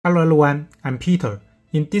Hello everyone, I'm Peter.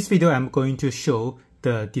 In this video, I'm going to show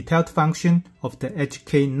the detailed function of the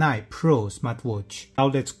HK9 Pro smartwatch. Now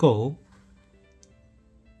let's go.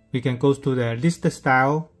 We can go to the list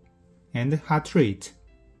style and heart rate.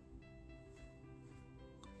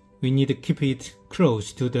 We need to keep it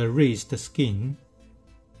close to the wrist skin.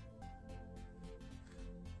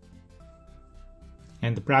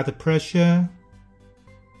 And blood pressure,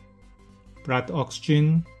 blood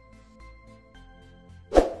oxygen,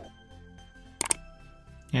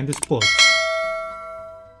 and the sports.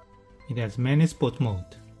 It has many sport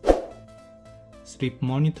mode. Sleep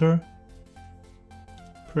monitor,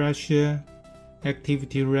 pressure,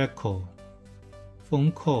 activity record,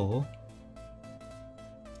 phone call,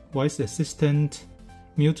 voice assistant,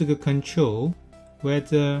 music control,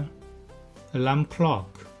 weather, alarm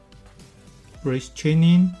clock, brace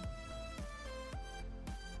training,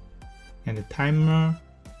 and the timer,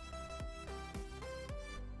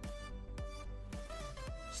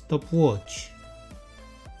 stopwatch,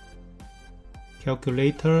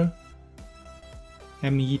 calculator,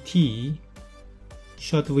 MET,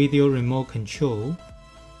 short video remote control,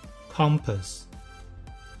 compass,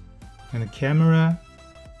 and camera,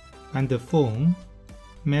 and the phone,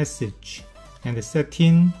 message, and the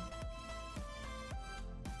setting,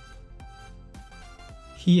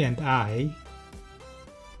 he and I,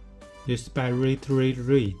 respiratory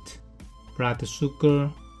rate, blood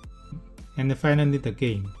sugar, and finally the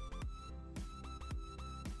game.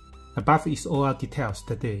 Above is all our details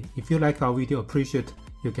today. If you like our video, appreciate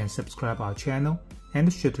you can subscribe our channel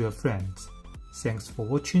and share to your friends. Thanks for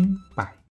watching. Bye.